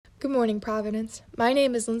Good morning, Providence. My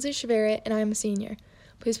name is Lindsay Cheverett, and I am a senior.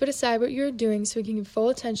 Please put aside what you are doing so we can give full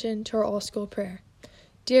attention to our all-school prayer.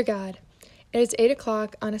 Dear God, it is 8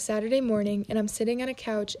 o'clock on a Saturday morning, and I'm sitting on a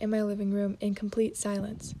couch in my living room in complete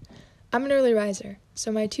silence. I'm an early riser,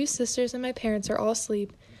 so my two sisters and my parents are all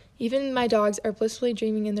asleep. Even my dogs are blissfully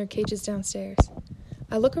dreaming in their cages downstairs.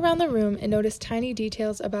 I look around the room and notice tiny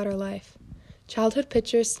details about our life. Childhood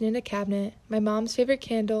pictures sit in a cabinet, my mom's favorite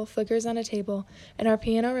candle flickers on a table, and our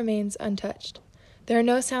piano remains untouched. There are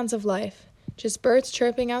no sounds of life, just birds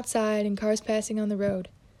chirping outside and cars passing on the road.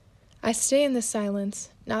 I stay in this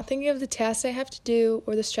silence, not thinking of the tasks I have to do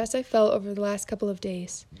or the stress I felt over the last couple of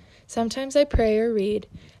days. Sometimes I pray or read,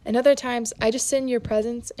 and other times I just sit in your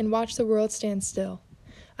presence and watch the world stand still.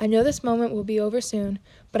 I know this moment will be over soon,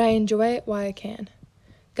 but I enjoy it while I can.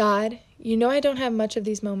 God, you know I don't have much of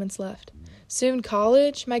these moments left. Soon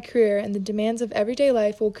college, my career, and the demands of everyday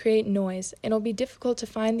life will create noise, and it'll be difficult to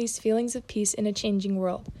find these feelings of peace in a changing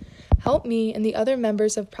world. Help me and the other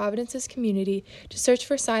members of Providence's community to search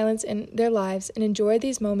for silence in their lives and enjoy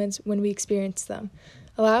these moments when we experience them.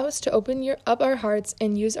 Allow us to open up our hearts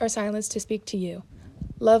and use our silence to speak to you.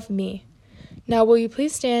 Love me. Now will you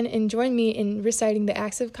please stand and join me in reciting the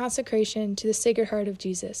acts of consecration to the Sacred Heart of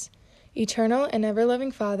Jesus. Eternal and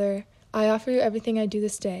ever-loving Father, I offer you everything I do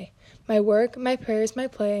this day. My work, my prayers, my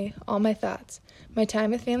play, all my thoughts, my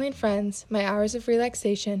time with family and friends, my hours of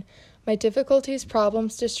relaxation, my difficulties,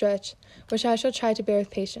 problems to stretch, which I shall try to bear with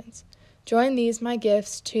patience. Join these, my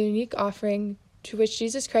gifts, to a unique offering to which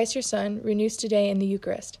Jesus Christ, your Son, renews today in the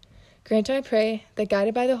Eucharist. Grant, I pray, that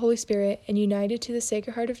guided by the Holy Spirit and united to the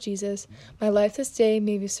Sacred Heart of Jesus, my life this day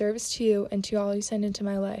may be of service to you and to all you send into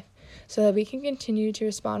my life, so that we can continue to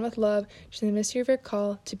respond with love to the mystery of your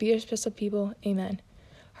call to be your special people. Amen.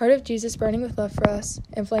 Heart of Jesus, burning with love for us,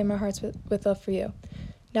 inflame our hearts with love for you.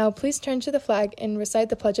 Now please turn to the flag and recite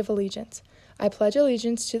the Pledge of Allegiance. I pledge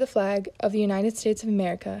allegiance to the flag of the United States of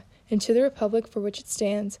America and to the republic for which it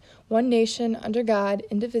stands, one nation, under God,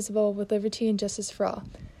 indivisible, with liberty and justice for all.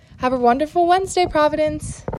 Have a wonderful Wednesday, Providence!